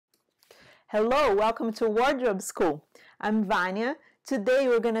Hello, welcome to Wardrobe School. I'm Vanya. Today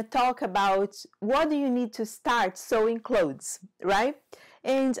we're going to talk about what do you need to start sewing clothes, right?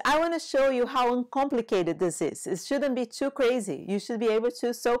 And I want to show you how uncomplicated this is. It shouldn't be too crazy. You should be able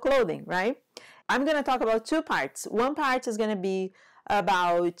to sew clothing, right? I'm going to talk about two parts. One part is going to be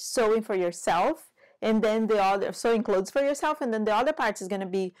about sewing for yourself, and then the other, sewing clothes for yourself, and then the other part is going to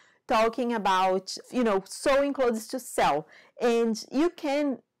be talking about, sewing clothes to sell. And you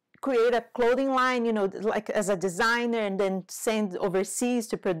can create a clothing line, like as a designer and then send overseas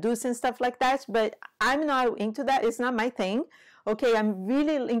to produce and stuff like that. But I'm not into that. It's not my thing. Okay, I'm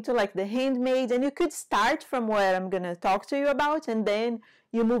really into like the handmade, and you could start from what I'm going to talk to you about and then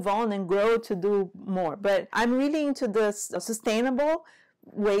you move on and grow to do more. But I'm really into the sustainable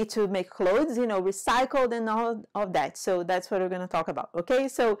way to make clothes, recycled and all of that. So that's what we're going to talk about. Okay,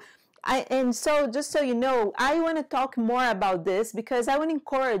 so just so you know, I want to talk more about this because I want to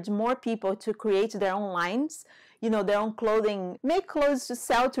encourage more people to create their own lines, their own clothing, make clothes to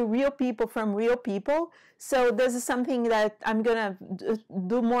sell to real people from real people. So this is something that I'm going to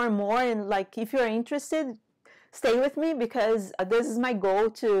do more and more. And like, if you're interested, stay with me because this is my goal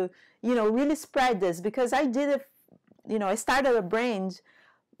to, really spread this, because I did it, I started a brand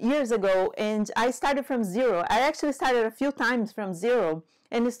years ago and I started from zero. I actually started a few times from zero,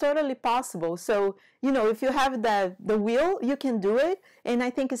 and it's totally possible. So, if you have the will, you can do it. And I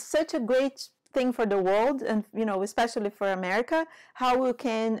think it's such a great thing for the world, and, especially for America, how we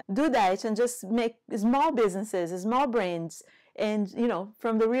can do that and just make small businesses, small brands, and,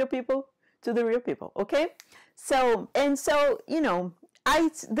 from the real people to the real people. Okay. So,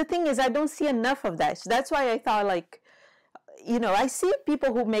 the thing is, I don't see enough of that. That's why I thought, like, I see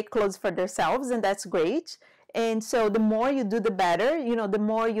people who make clothes for themselves, and that's great. And so the more you do, the better. The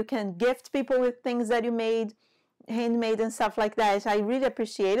more you can gift people with things that you made, handmade and stuff like that. I really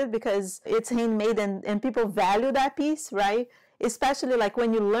appreciate it because it's handmade and people value that piece, right? Especially like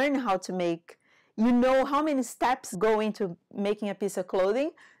when you learn how to make, how many steps go into making a piece of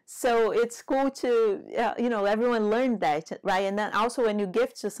clothing. So it's cool to, everyone learned that, right? And then also when you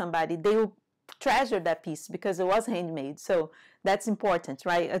gift to somebody, they will treasure that piece because it was handmade. So that's important,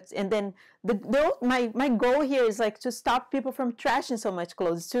 right? And then my goal here is like to stop people from trashing so much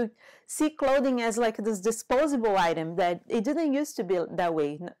clothes, to see clothing as like this disposable item that it didn't used to be that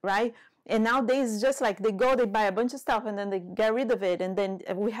way, right? And nowadays it's just like they buy a bunch of stuff and then they get rid of it, and then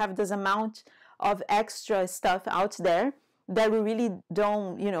we have this amount of extra stuff out there that we really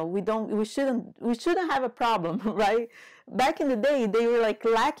don't, we shouldn't have a problem, right? Back in the day, they were like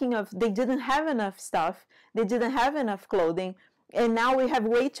they didn't have enough stuff, they didn't have enough clothing, and now we have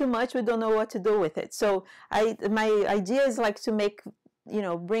way too much, we don't know what to do with it. So my idea is like to make,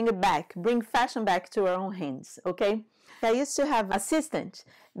 bring fashion back to our own hands, okay? I used to have an assistant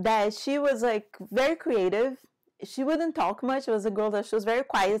that she was like very creative. She wouldn't talk much. It was a girl that she was very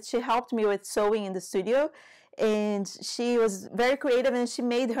quiet. She helped me with sewing in the studio, and she was very creative, and she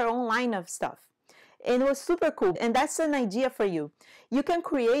made her own line of stuff. And it was super cool. And that's an idea for you. You can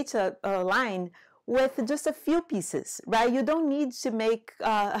create a line with just a few pieces, right? You don't need to make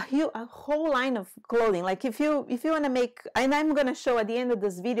a whole line of clothing. Like if you want to make, and I'm going to show at the end of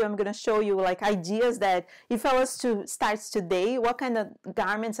this video, I'm going to show you like ideas that if I was to start today, what kind of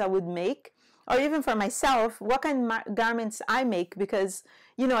garments I would make. Or even for myself, what kind of garments I make, because,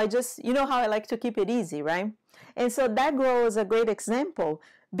 I just, how I like to keep it easy, right? And so that girl is a great example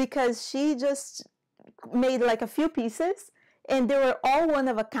because she just made like a few pieces and they were all one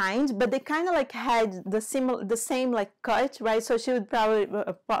of a kind, but they kind of like had the same like cut, right? So she would probably,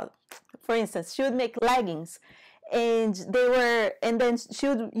 for instance, she would make leggings and then she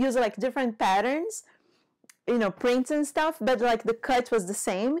would use like different patterns, prints and stuff, but like the cut was the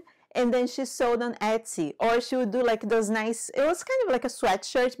same. And then she sold on Etsy, or she would do like those nice, it was kind of like a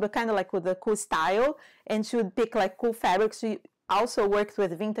sweatshirt, but kind of like with a cool style. And she would pick like cool fabrics. She also worked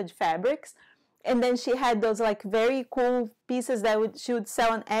with vintage fabrics. And then she had those like very cool pieces that she would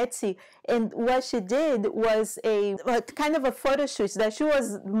sell on Etsy. And what she did was a kind of a photo shoot that she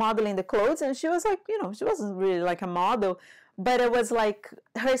was modeling the clothes. And she was like, she wasn't really like a model, but it was like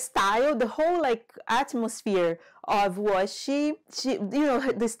her style, the whole like atmosphere of what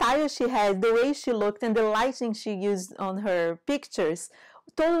the style she had, the way she looked, and the lighting she used on her pictures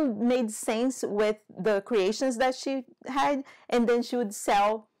totally made sense with the creations that she had. And then she would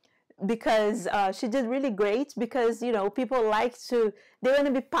sell because she did really great because, people they want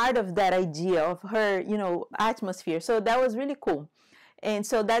to be part of that idea of her, atmosphere. So that was really cool. And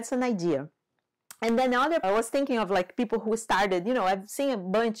so that's an idea. And then I was thinking of like people who started, I've seen a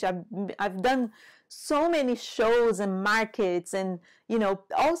bunch, I've done so many shows and markets and, you know,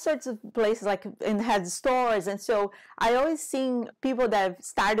 all sorts of places, like, and had stores. And so I always seen people that have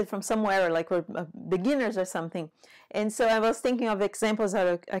started from somewhere, or like were beginners or something. And so I was thinking of examples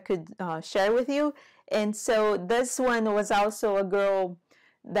that I could share with you. And so this one was also a girl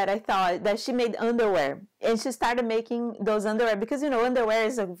that I thought that she made underwear, and she started making those underwear because, you know, underwear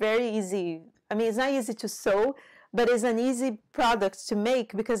is a very easy, I mean, it's not easy to sew, but it's an easy product to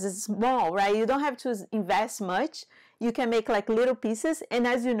make because it's small, right? You don't have to invest much. You can make like little pieces, and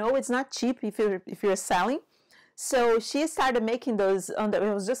as you know, it's not cheap if you're selling. So she started making those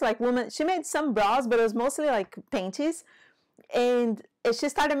it was just like woman. She made some bras, but it was mostly like panties, and she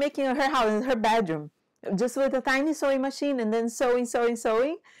started making in her house, in her bedroom, just with a tiny sewing machine, and then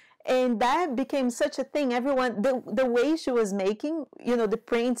sewing. And that became such a thing. Everyone, the way she was making, you know, the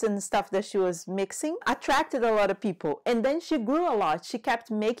prints and stuff that she was mixing attracted a lot of people. And then she grew a lot. She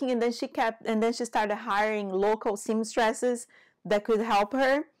kept making, and then she started hiring local seamstresses that could help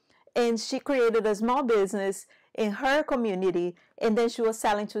her. And she created a small business in her community, and then she was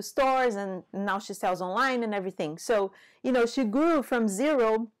selling to stores, and now she sells online and everything. So, you know, she grew from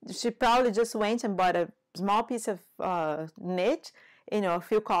zero. She probably just went and bought a small piece of knit, you know, a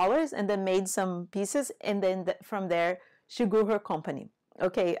few colors, and then made some pieces, and then from there she grew her company.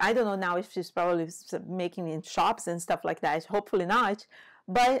 Okay, I don't know now if she's probably making in shops and stuff like that. Hopefully not.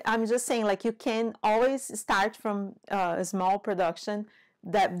 But I'm just saying, like, you can always start from a small production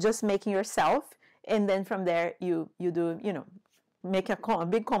that just making yourself, and then from there you do, you know, make a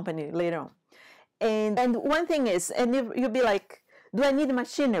big company later on. And one thing is, and you'll be like, do I need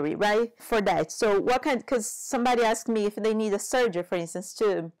machinery, right, for that? So what kind, because somebody asked me if they need a serger, for instance,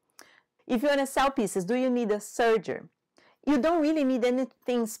 too. If you want to sell pieces, do you need a serger? You don't really need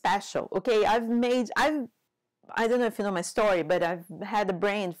anything special, okay? I don't know if you know my story, but I've had a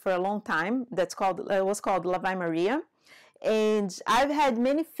brand for a long time that's called, it was called Lavai Maria. And I've had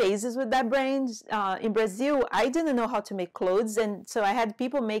many phases with that brand. In Brazil, I didn't know how to make clothes, and so I had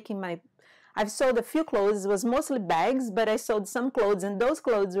people making I've sold a few clothes. It was mostly bags, but I sold some clothes, and those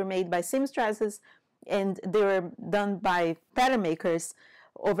clothes were made by seamstresses, and they were done by pattern makers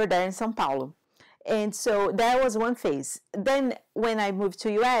over there in São Paulo. And so that was one phase. Then when I moved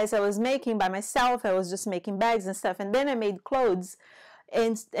to US, I was making by myself. I was just making bags and stuff, and then I made clothes.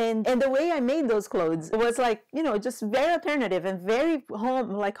 And the way I made those clothes was like, you know, just very alternative and very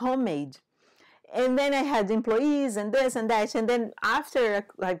homemade. And then I had employees and this and that. And then after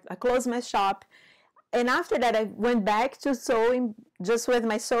I closed my shop, and after that I went back to sewing just with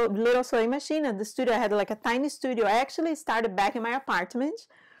my little sewing machine at the studio. I had like a tiny studio. I actually started back in my apartment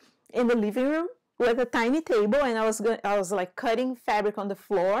in the living room with a tiny table, and I was like cutting fabric on the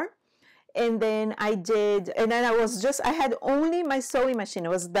floor. And then I had only my sewing machine. It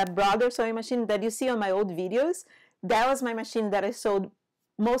was that Brother sewing machine that you see on my old videos. That was my machine that I sewed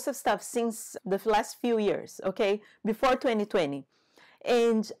most of stuff since the last few years, okay, before 2020.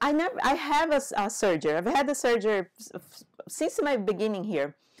 And I have a serger. I've had a serger since my beginning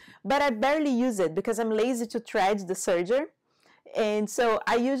here, but I barely use it because I'm lazy to thread the serger. And so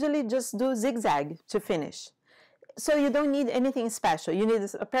I usually just do zigzag to finish. So you don't need anything special. You need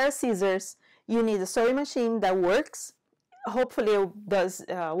a pair of scissors. You need a sewing machine that works. Hopefully it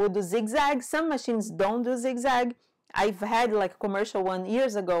will do zigzag. Some machines don't do zigzag. I've had like a commercial one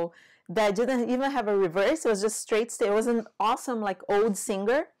years ago that didn't even have a reverse. It was just straight stitch. It was an awesome like old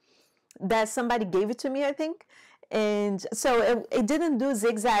Singer that somebody gave it to me, I think. And so it didn't do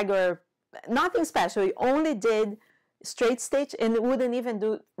zigzag or nothing special. It only did straight stitch, and it wouldn't even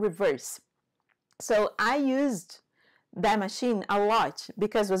do reverse. So I used that machine a lot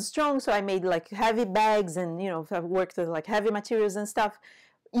because it was strong. So I made like heavy bags, and, you know, I worked with like heavy materials and stuff.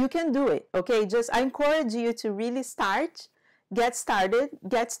 You can do it, okay? I encourage you to really get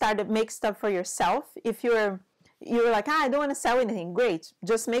started, make stuff for yourself. If you're like, I don't want to sell anything, great.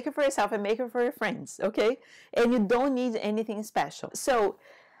 Just make it for yourself and make it for your friends, okay? And you don't need anything special. So,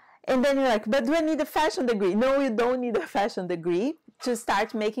 and then you're like, but do I need a fashion degree? No, you don't need a fashion degree to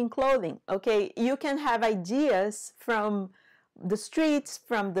start making clothing, okay? You can have ideas from the streets,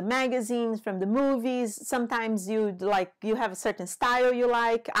 from the magazines, from the movies. Sometimes you have a certain style you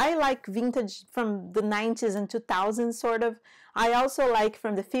like. I like vintage from the 90s and 2000s sort of. I also like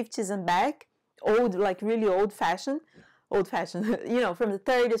from the 50s and back, old, like really old fashioned, you know, from the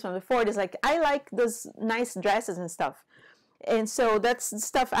 30s, from the 40s. Like, I like those nice dresses and stuff. And so that's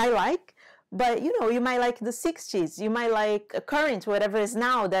stuff I like. But, you know, you might like the 60s. You might like a current, whatever is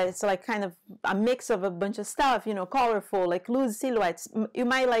now, that it's like kind of a mix of a bunch of stuff, you know, colorful, like loose silhouettes. You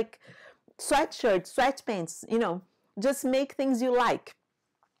might like sweatshirts, sweatpants, you know, just make things you like.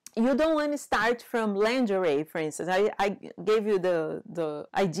 you don't want to start from lingerie, for instance. I gave you the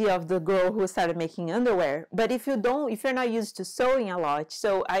idea of the girl who started making underwear. But if you're not used to sewing a lot,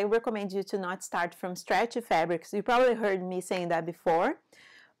 so I recommend you to not start from stretchy fabrics. You probably heard me saying that before.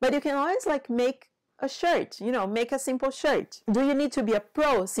 But you can always like make a shirt, make a simple shirt. Do you need to be a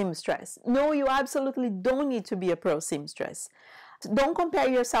pro seamstress? No, you absolutely don't need to be a pro seamstress. Don't compare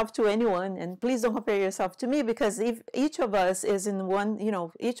yourself to anyone, and please don't compare yourself to me, because if each of us is in one,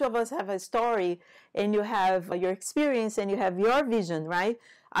 each of us have a story, and you have your experience and you have your vision, right?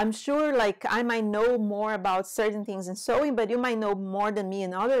 I'm sure like I might know more about certain things in sewing, but you might know more than me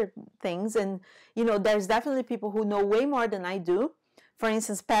in other things. And there's definitely people who know way more than I do. For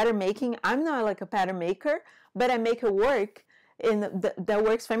instance, pattern making, I'm not like a pattern maker, but I make it work that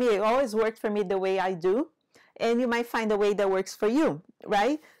works for me. It always worked for me the way I do. And you might find a way that works for you,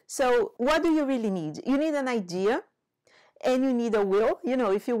 right? So what do you really need? You need an idea, and you need a will,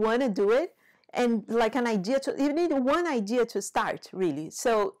 if you want to do it, and like an idea you need one idea to start, really.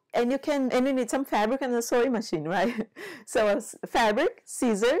 So, and you need some fabric and a sewing machine, right? So fabric,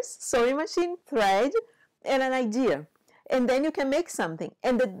 scissors, sewing machine, thread, and an idea. And then you can make something.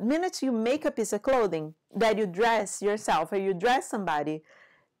 And the minute you make a piece of clothing that you dress yourself or you dress somebody,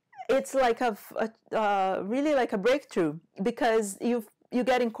 it's like really like a breakthrough, because you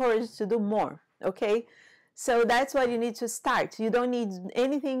get encouraged to do more, okay? So that's why you need to start. You don't need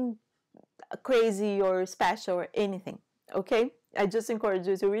anything crazy or special or anything, okay? I just encourage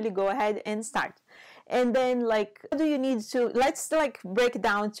you to really go ahead and start. And then like, what do you need to, let's like break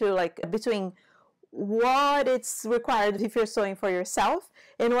down to like between what it's required if you're sewing for yourself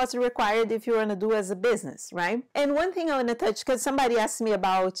and what's required if you want to do as a business, right? And one thing I want to touch, because somebody asked me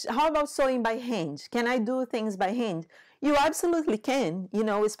about, how about sewing by hand? Can I do things by hand? You absolutely can,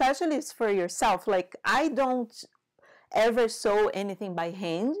 especially if it's for yourself. Like, I don't ever sew anything by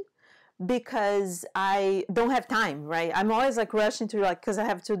hand because I don't have time, right? I'm always like rushing to, like, because I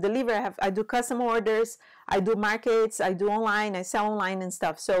have to deliver, I do custom orders, I do markets, I do online, I sell online and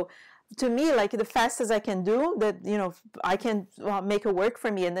stuff. So to me, like, the fastest I can do that, I can make it work for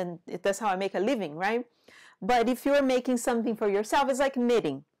me, and then that's how I make a living, right? But if you're making something for yourself, it's like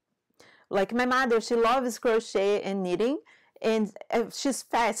knitting. Like my mother, she loves crochet and knitting, and she's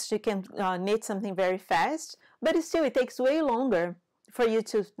fast. She can knit something very fast, but it takes way longer for you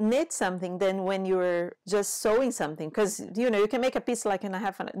to knit something than when you're just sewing something, because you can make a piece like in a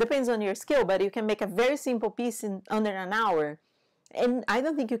half an hour. Depends on your skill, but you can make a very simple piece in under an hour, and I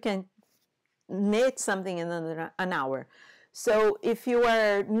don't think you can knit something in under an hour. So if you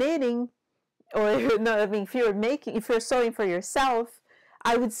are knitting, or if you're sewing for yourself,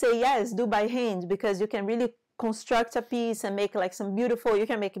 I would say yes, do by hand, because you can really construct a piece and make like you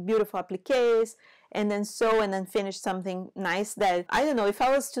can make beautiful appliques, and then sew and then finish something nice that, I don't know, if I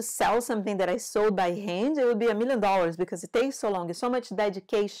was to sell something that I sewed by hand, it would be $1 million, because it takes so long. It's so much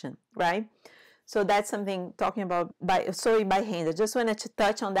dedication, right? So that's something, talking about sewing by hand. I just wanted to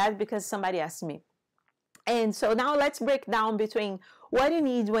touch on that because somebody asked me. And so now let's break down between what you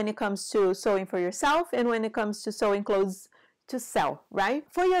need when it comes to sewing for yourself and when it comes to sewing clothes to sell, right?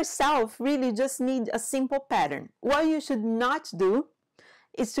 For yourself, really just need a simple pattern. What you should not do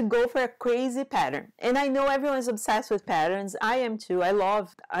is to go for a crazy pattern. And I know everyone's obsessed with patterns. I am too. I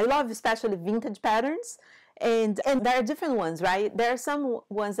love especially vintage patterns. And there are different ones, right? There are some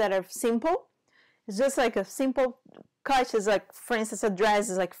ones that are simple. It's just like a simple cut. Is like, for instance, a dress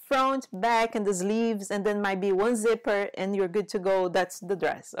is like front, back, and the sleeves, and then might be one zipper, and you're good to go. That's the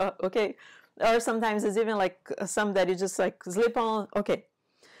dress, okay? Or sometimes it's even like some that you just like slip on, okay?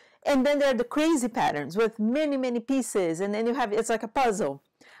 And then there are the crazy patterns with many, many pieces, and then it's like a puzzle.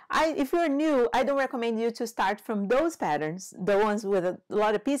 If you're new, I don't recommend you to start from those patterns, the ones with a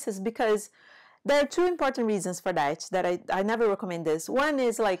lot of pieces, because there are two important reasons for that I never recommend this. One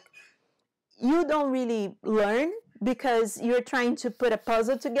is like, you don't really learn because you're trying to put a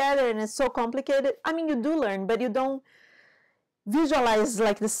puzzle together and it's so complicated. I mean, you do learn, but you don't visualize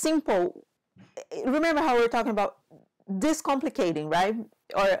like the simple. Remember how we were talking about discomplicating, right?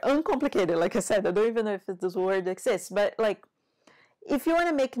 Or uncomplicated, like I said. I don't even know if this word exists, but like, if you want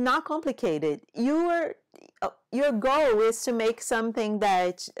to make not complicated, your goal is to make something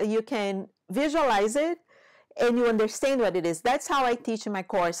that you can visualize it and you understand what it is. That's how I teach in my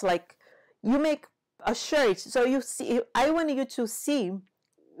course. Like, you make a shirt, so I want you to see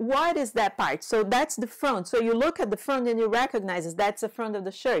what is that part. So that's the front. So you look at the front and you recognize that's the front of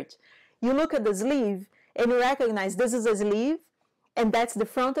the shirt. You look at the sleeve and you recognize this is a sleeve, and that's the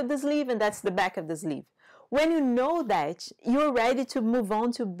front of the sleeve, and that's the back of the sleeve. When you know that, you're ready to move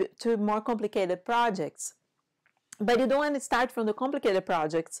on to more complicated projects, But you don't want to start from the complicated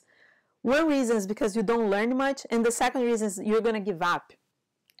projects. One reason is because you don't learn much, and the second reason is you're going to give up.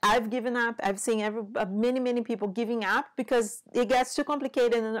 I've given up. I've seen many people giving up because it gets too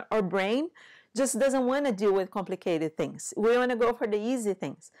complicated and our brain just doesn't want to deal with complicated things. We want to go for the easy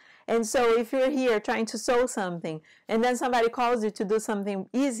things. And so if you're here trying to sew something and then somebody calls you to do something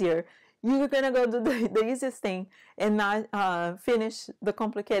easier, you're going to go do the easiest thing and not finish the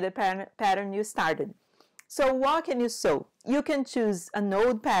complicated pattern you started. So what can you sew? You can choose a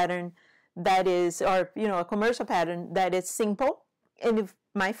node pattern that is, or a commercial pattern that is simple, and you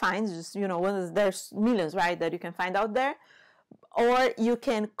might find just there's millions, right, that you can find out there. Or you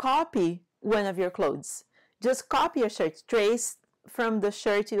can copy one of your clothes. Just copy a shirt, trace from the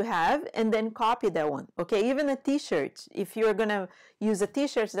shirt you have, and then copy that one. Okay, even a t-shirt. If you're gonna use a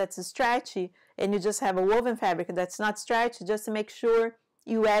t-shirt that's stretchy and you just have a woven fabric that's not stretchy, just to make sure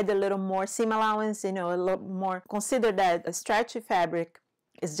you add a little more seam allowance, a little more. Consider that a stretchy fabric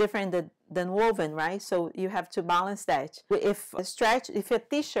is different than woven, right? So you have to balance that. If a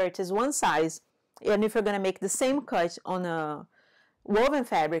t-shirt is one size, and if you're gonna make the same cut on a woven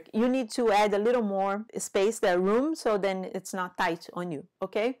fabric, you need to add a little more space, there room, so then it's not tight on you,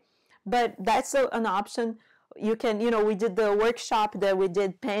 okay? But that's an option. You can, we did the workshop that we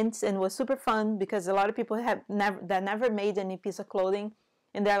did pants, and it was super fun because a lot of people that never made any piece of clothing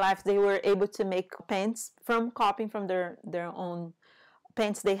in their life, they were able to make pants from copying from their own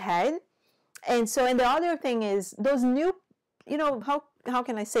pants they had. And so, and the other thing is those new, how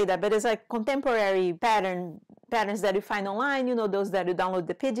can I say that? But it's like contemporary patterns that you find online, those that you download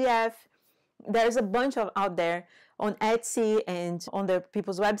the PDF. There's a bunch of out there on Etsy and on the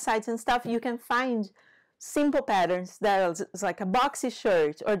people's websites and stuff. You can find simple patterns that is like a boxy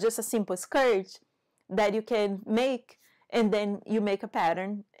shirt or just a simple skirt that you can make, and then you make a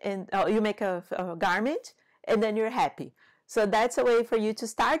pattern and you make a garment, and then you're happy. So that's a way for you to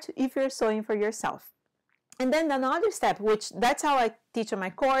start if you're sewing for yourself. And then another step, which that's how I teach on my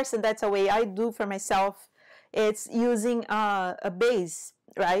course, and that's a way I do for myself, it's using a base,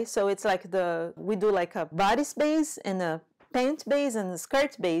 right? So it's like we do like a bodice base and a pant base and a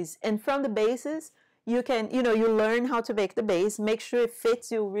skirt base. And from the bases, you can, you learn how to make the base, make sure it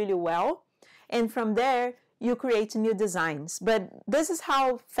fits you really well. And from there, you create new designs. But this is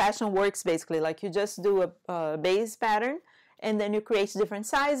how fashion works, basically. Like you just do a base pattern, and then you create different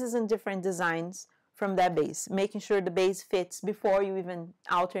sizes and different designs from that base, making sure the base fits before you even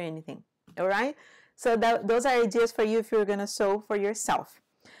alter anything, all right? So those are ideas for you if you're gonna sew for yourself.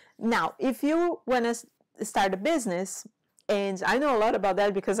 Now, if you wanna start a business, and I know a lot about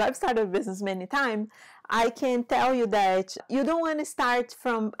that because I've started a business many times, I can tell you that you don't wanna start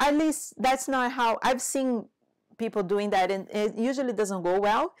from, at least that's not how, I've seen people doing that, and it usually doesn't go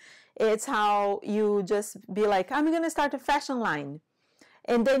well. It's how you just be like, I'm gonna start a fashion line,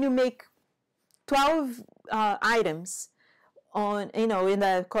 and then you make 12 items on, in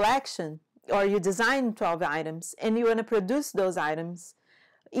the collection, or you design 12 items and you want to produce those items.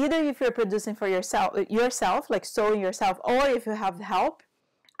 Either if you're producing for yourself, like sewing yourself, or if you have help,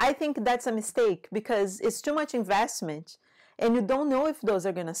 I think that's a mistake because it's too much investment and you don't know if those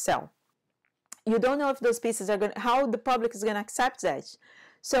are going to sell. You don't know if those pieces are going to, how the public is going to accept that.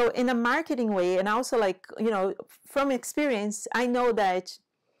 So in a marketing way, and also like, from experience, I know that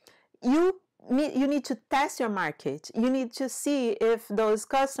you need to test your market. You need to see if those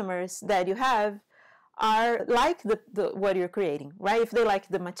customers that you have are like what you're creating, right? If they like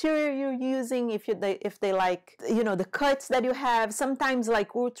the material you're using, if they like, the cuts that you have. Sometimes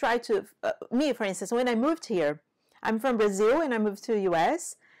like we'll try to, me for instance, when I moved here, I'm from Brazil and I moved to the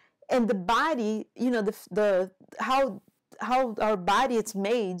US, and the body, how our body is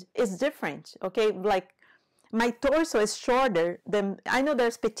made is different, okay? Like my torso is shorter than, I know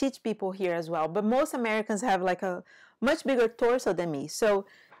there's petite people here as well, but most Americans have like a much bigger torso than me. So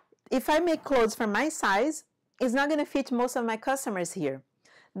if I make clothes for my size, it's not going to fit most of my customers here.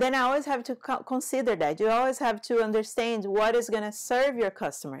 Then I always have to consider that. You always have to understand what is going to serve your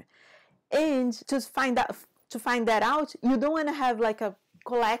customer. And to find that out, you don't want to have like a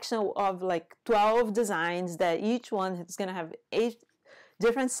collection of like 12 designs that each one is going to have 8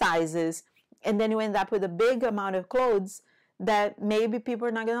 different sizes, and then you end up with a big amount of clothes that maybe people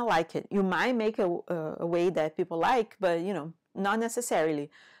are not going to like it. You might make a way that people like, but not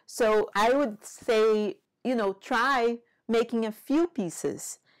necessarily. So I would say, try making a few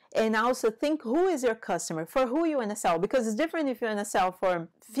pieces, and also think who is your customer, for who you want to sell, because it's different if you want to sell for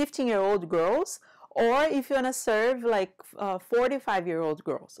 15-year-old girls or if you want to serve like 45-year-old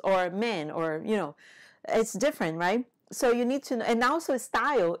girls or men, or it's different, right? So you need to know. And also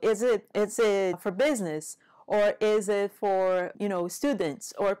style, is it for business or is it for, you know,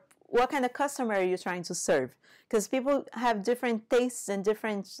 students, or what kind of customer are you trying to serve? Because people have different tastes and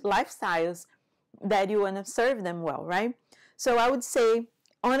different lifestyles that you want to serve them well, right? So I would say,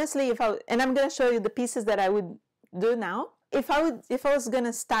 honestly, and I'm going to show you the pieces that I would do now. If I was going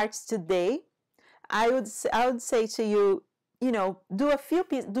to start today, I would say to you, you know, do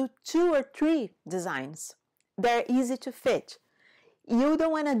 2 or 3 designs. They're easy to fit. You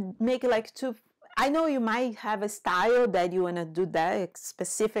don't want to make like too. I know you might have a style that you want to do that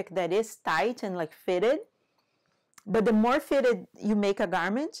specific, that is tight and like fitted, but the more fitted you make a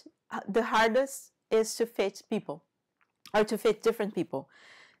garment, the hardest is to fit people, or to fit different people.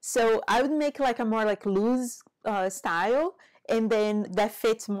 So I would make like a more like loose style, and then that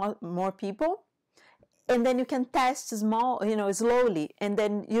fits more people. And then you can test small, you know, slowly, and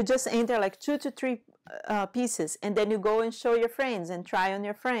then you just enter like 2 to 3 pieces, and then you go and show your friends and try on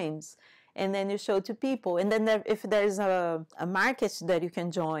your frames, and then you show to people. And then if there's a market that you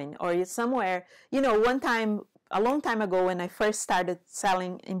can join, or you're somewhere, you know, a long time ago, when I first started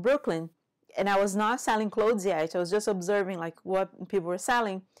selling in Brooklyn, and I was not selling clothes yet, I was just observing like what people were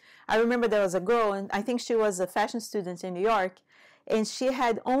selling. I remember there was a girl, and I think she was a fashion student in New York, and she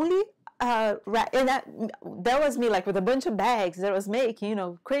had only and that was me, like with a bunch of bags that I was making, you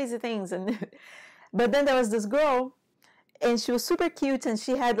know, crazy things. And but then there was this girl, and she was super cute, and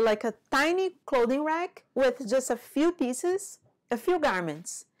she had like a tiny clothing rack with just a few pieces, a few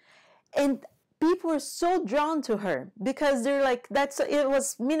garments, and people were so drawn to her because they're like, it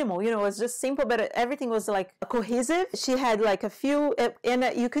was minimal, you know, it was just simple, but everything was like cohesive. She had like a few, and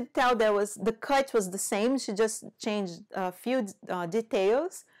you could tell the cut was the same. She just changed a few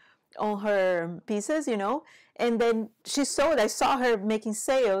details on her pieces, you know, and then she sold. I saw her making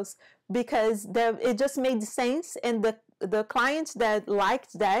sales because it just made sense, and the clients that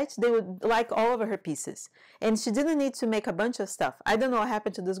liked that, they would like all of her pieces, and she didn't need to make a bunch of stuff. I don't know what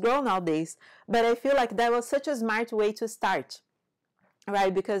happened to this girl nowadays, but I feel like that was such a smart way to start,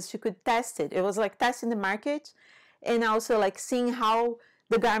 right? Because she could test it. It was like testing the market, and also like seeing how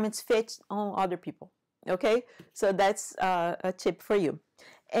the garments fit on other people. Okay, so that's a tip for you.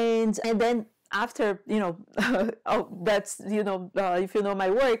 And then after, you know, that's, you know, if you know my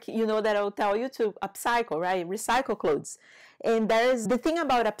work, you know that I'll tell you to upcycle, right? Recycle clothes. And the thing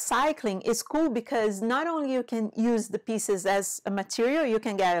about upcycling is cool because not only you can use the pieces as a material, you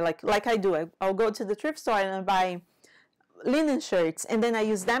can get like I do. I'll go to the thrift store and I buy linen shirts, and then I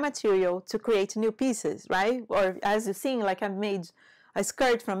use that material to create new pieces, right? Or as you're seeing, like I've made a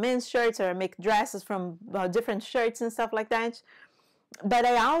skirt from men's shirts, or I make dresses from different shirts and stuff like that. But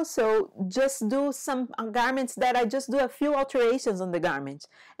I also just do some garments that I just do a few alterations on the garment,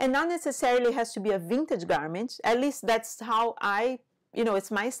 and not necessarily has to be a vintage garment. At least that's how you know,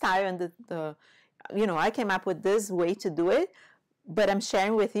 it's my style, and you know, I came up with this way to do it, but I'm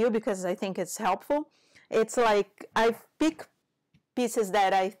sharing with you because I think it's helpful. It's like I pick pieces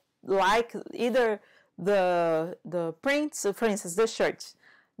that I like, either the prints, for instance, this shirt.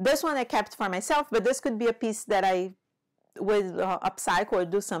 This one I kept for myself, but this could be a piece that I would upcycle or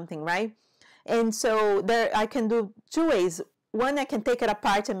do something, right? And so there I can do 2 ways. One, I can take it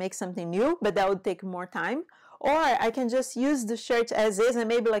apart and make something new, but that would take more time. Or I can just use the shirt as is and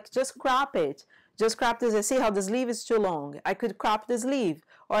maybe like just crop it. Just crop this. I see how the sleeve is too long. I could crop the sleeve,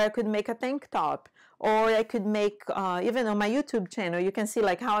 or I could make a tank top, or I could make, even on my YouTube channel, you can see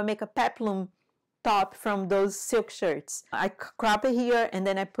like how I make a peplum top from those silk shirts. I crop it here, and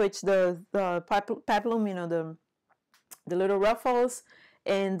then I put the peplum, you know, the little ruffles,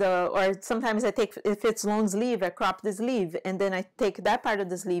 and or sometimes I take, if it's long sleeve, I crop the sleeve, and then I take that part of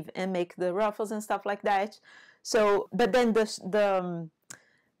the sleeve and make the ruffles and stuff like that. So, but then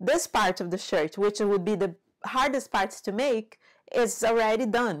this part of the shirt, which would be the hardest parts to make, is already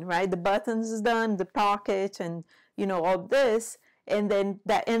done, right? The buttons is done, the pocket, and you know, all this, and then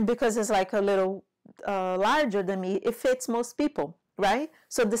that, and because it's like a little larger than me, it fits most people, right?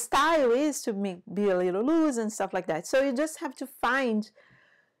 So the style is to be a little loose and stuff like that. So you just have to find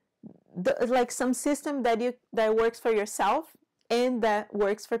like some system that works for yourself, and that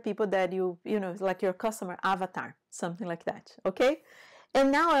works for people that you know, like your customer avatar, something like that. Okay,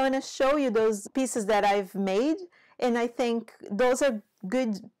 and now I want to show you those pieces that I've made, and I think those are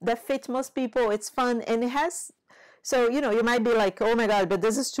good, that fit most people. It's fun, and it has. So, you know, you might be like, oh my God, but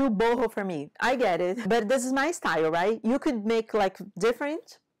this is too boho for me. I get it. But this is my style, right? You could make like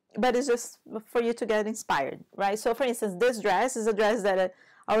different, but it's just for you to get inspired, right? So for instance, this dress is a dress that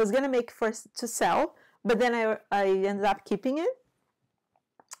I was going to make to sell, but then I ended up keeping it.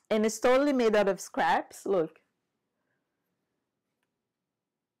 And it's totally made out of scraps. Look.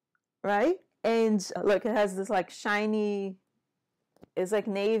 Right? And look, it has this like shiny, it's like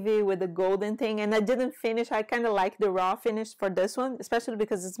navy with a golden thing. And I didn't finish. I kind of like the raw finish for this one, especially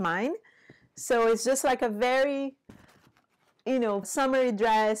because it's mine. So it's just like a very, you know, summery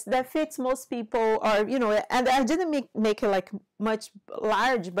dress that fits most people, or, you know, and I didn't make it like much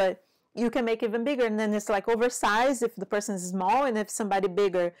large, but you can make it even bigger, and then it's like oversized if the person is small, and if somebody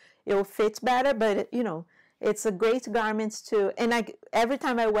bigger, it will fit better. But, you know, it's a great garment too. And every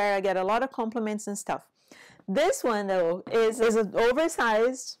time I wear, I get a lot of compliments and stuff. This one though is an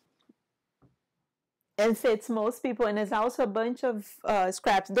oversized and fits most people, and it's also a bunch of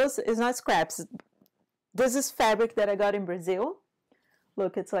scraps. Those is not scraps. This is fabric that I got in Brazil.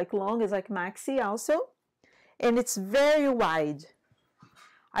 Look, it's like long, it's like maxi also, and it's very wide.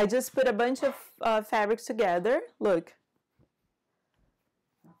 I just put a bunch of fabrics together, look,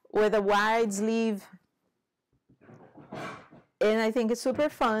 with a wide sleeve, and I think it's super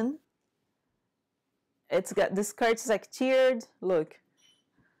fun. It's got, the skirt's like tiered, look.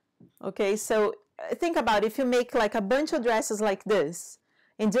 Okay, so think about if you make like a bunch of dresses like this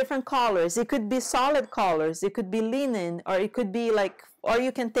in different colors. It could be solid colors, it could be linen, or it could be like, or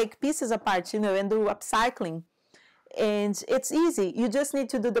you can take pieces apart, you know, and do upcycling. And it's easy. You just need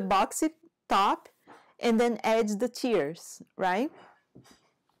to do the boxy top and then add the tiers, right?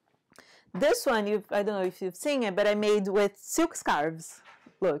 This one, I don't know if you've seen it, but I made with silk scarves.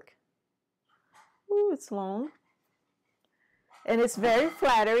 Look. Ooh, it's long. And it's very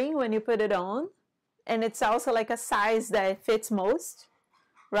flattering when you put it on. And it's also like a size that fits most,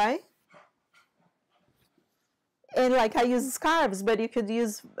 right? And like I use scarves, but you could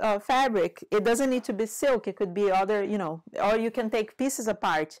use fabric. It doesn't need to be silk. It could be other, you know, or you can take pieces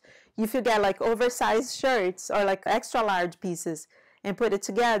apart. If you get like oversized shirts or like extra large pieces and put it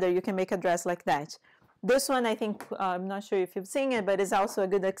together, you can make a dress like that. This one, I think, I'm not sure if you've seen it, but it's also a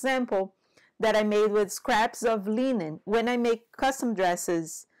good example that I made with scraps of linen. When I make custom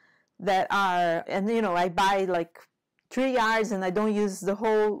dresses that are, and you know, I buy like 3 yards and I don't use the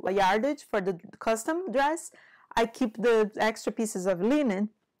whole yardage for the custom dress, I keep the extra pieces of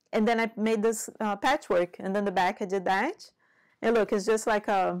linen, and then I made this patchwork, and then the back I did that. And look, it's just like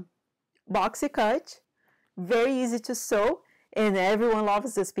a boxy cut, very easy to sew, and everyone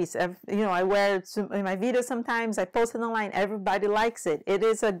loves this piece. You know, I wear it in my videos sometimes, I post it online, everybody likes it. It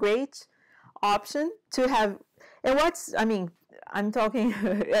is a great option to have. And I mean, I'm talking,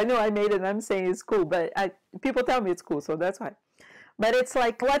 I know I made it and I'm saying it's cool, but people tell me it's cool, so that's why. But it's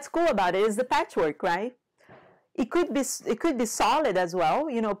like, what's cool about it is the patchwork, right? It could be solid as well.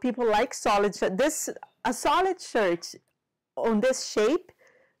 You know, people like solid shirt. A solid shirt on this shape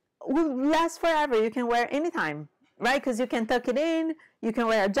will last forever. You can wear anytime, right? Because you can tuck it in, you can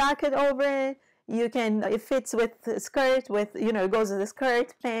wear a jacket over it, it fits with the skirt, with, you know, it goes with the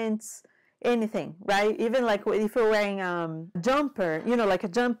skirt, pants, anything, right? Even like if you're wearing a jumper, you know, like a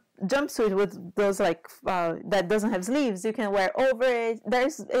jumpsuit with those like that doesn't have sleeves, you can wear over it.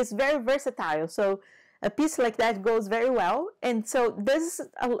 It's very versatile. So a piece like that goes very well. And so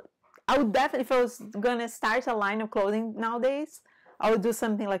I would definitely, if I was gonna start a line of clothing nowadays, I would do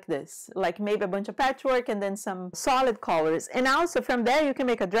something like this, like maybe a bunch of patchwork and then some solid colors. And also from there you can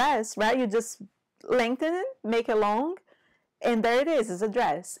make a dress, right? You just lengthen it, make it long, and there it is, it's a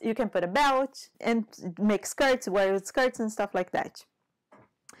dress. You can put a belt and make skirts, wear with skirts and stuff like that.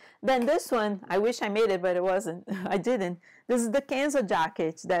 Then this one, I wish I made it, but it wasn't. I didn't. This is the Kenzo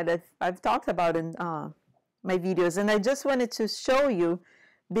jacket that I've talked about in my videos. And I just wanted to show you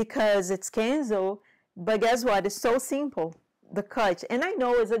because it's Kenzo, but guess what? It's so simple, the cut. And I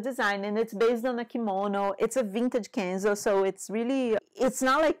know it's a design and it's based on a kimono. It's a vintage Kenzo, so it's really, it's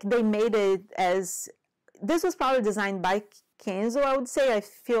not like they made it as, this was probably designed by Kenzo, I would say. I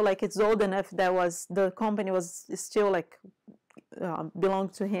feel like it's old enough that the company was still like,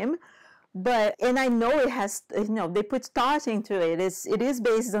 belonged to him, and I know it has, you know, they put thought into it. It is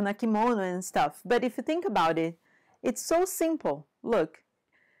based on a kimono and stuff, but if you think about it, it's so simple. Look,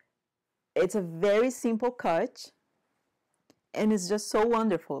 it's a very simple cut and it's just so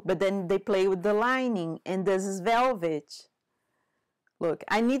wonderful. But then they play with the lining, and this is velvet. Look,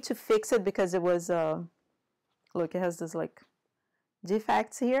 I need to fix it because it was look, it has this like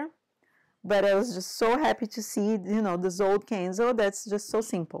defects here. But I was just so happy to see, you know, this old Kenzo that's just so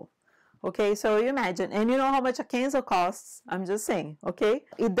simple. Okay, so you imagine, and you know how much a Kenzo costs, I'm just saying, okay?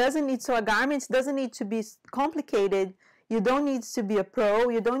 It doesn't need, so a garment doesn't need to be complicated. You don't need to be a pro.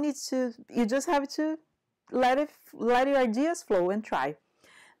 You don't need to, you just have to let your ideas flow and try.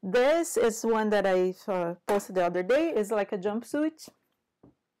 This is one that I posted the other day. It's like a jumpsuit.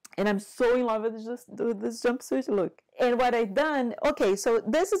 And I'm so in love with this jumpsuit look. And what I've done, okay, so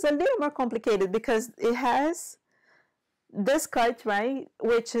this is a little more complicated because it has this cut, right,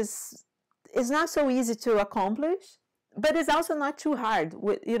 which is not so easy to accomplish, but it's also not too hard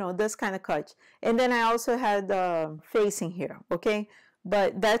with, you know, this kind of cut. And then I also had facing here, okay,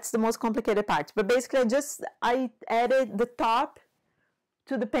 but that's the most complicated part. But basically I added the top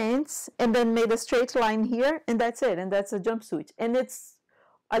to the pants and then made a straight line here, and that's it, and that's a jumpsuit. And it's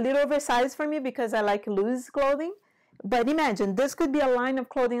a little oversized for me because I like loose clothing, but imagine this could be a line of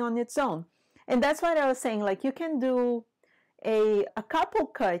clothing on its own. And that's what I was saying, like you can do a couple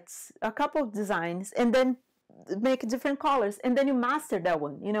cuts, a couple designs, and then make different colors, and then you master that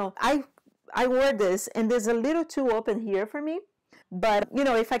one. You know, I wore this and there's a little too open here for me, but you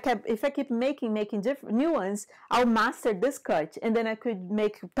know, if I keep making different new ones, I'll master this cut, and then I could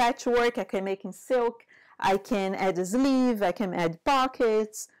make patchwork, I can make in silk, I can add a sleeve, I can add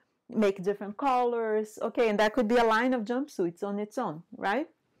pockets, make different colors, okay, and that could be a line of jumpsuits on its own, right?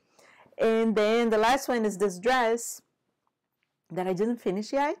 And then the last one is this dress that I didn't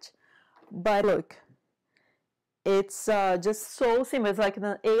finish yet, but look, it's just so simple. It's like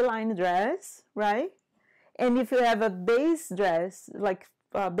an A-line dress, right? And if you have a base dress, like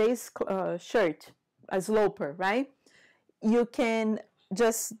a base shirt, a sloper, right? You can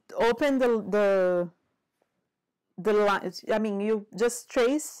just open the line. I mean, you just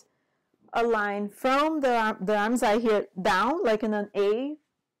trace a line from the arms right here down, like in an A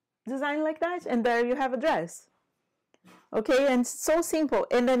design like that, and there you have a dress. Okay, and it's so simple.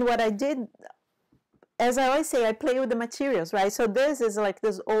 And then what I did, as I always say, I play with the materials, right? So this is like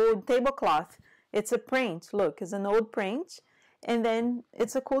this old tablecloth. It's a print. Look, it's an old print. And then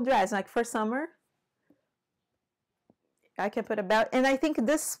it's a cool dress, like for summer. I can put a belt. And I think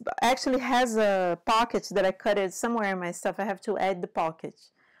this actually has a pocket that I cut it somewhere in my stuff. I have to add the pocket.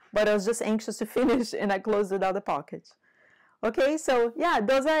 But I was just anxious to finish, and I closed without the pocket. Okay, so yeah,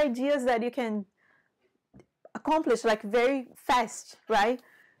 those are ideas that you can accomplish like very fast, right?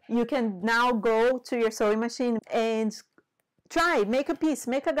 You can now go to your sewing machine and try, make a piece,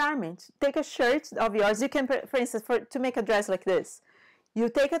 make a garment, take a shirt of yours. You can, for instance, to make a dress like this, you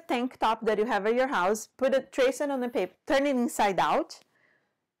take a tank top that you have at your house, trace it on the paper, turn it inside out,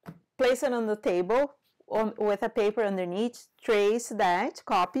 place it on the table with a paper underneath, trace that,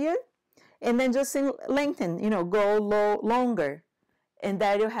 copy it, and then just lengthen, you know, go longer. And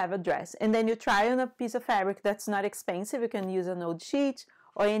there you have a dress. And then you try on a piece of fabric that's not expensive. You can use an old sheet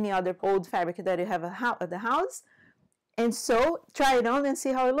or any other old fabric that you have at the house. And so try it on and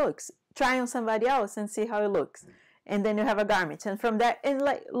see how it looks. Try on somebody else and see how it looks. And then you have a garment. And from that, and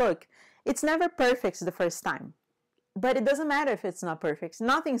like, look, it's never perfect the first time. But it doesn't matter if it's not perfect.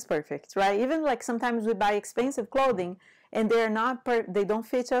 Nothing's perfect, right? Even like sometimes we buy expensive clothing and they don't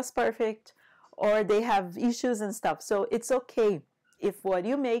fit us perfect, or they have issues and stuff. So it's okay if what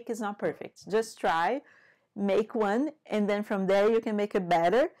you make is not perfect. Just try, make one, and then from there you can make it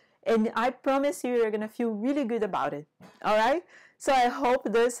better. And I promise you're going to feel really good about it. All right? So I hope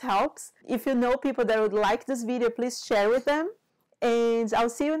this helps. If you know people that would like this video, please share with them. And I'll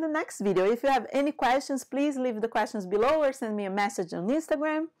see you in the next video. If you have any questions, please leave the questions below or send me a message on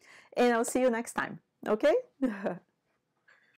Instagram. And I'll see you next time. Okay?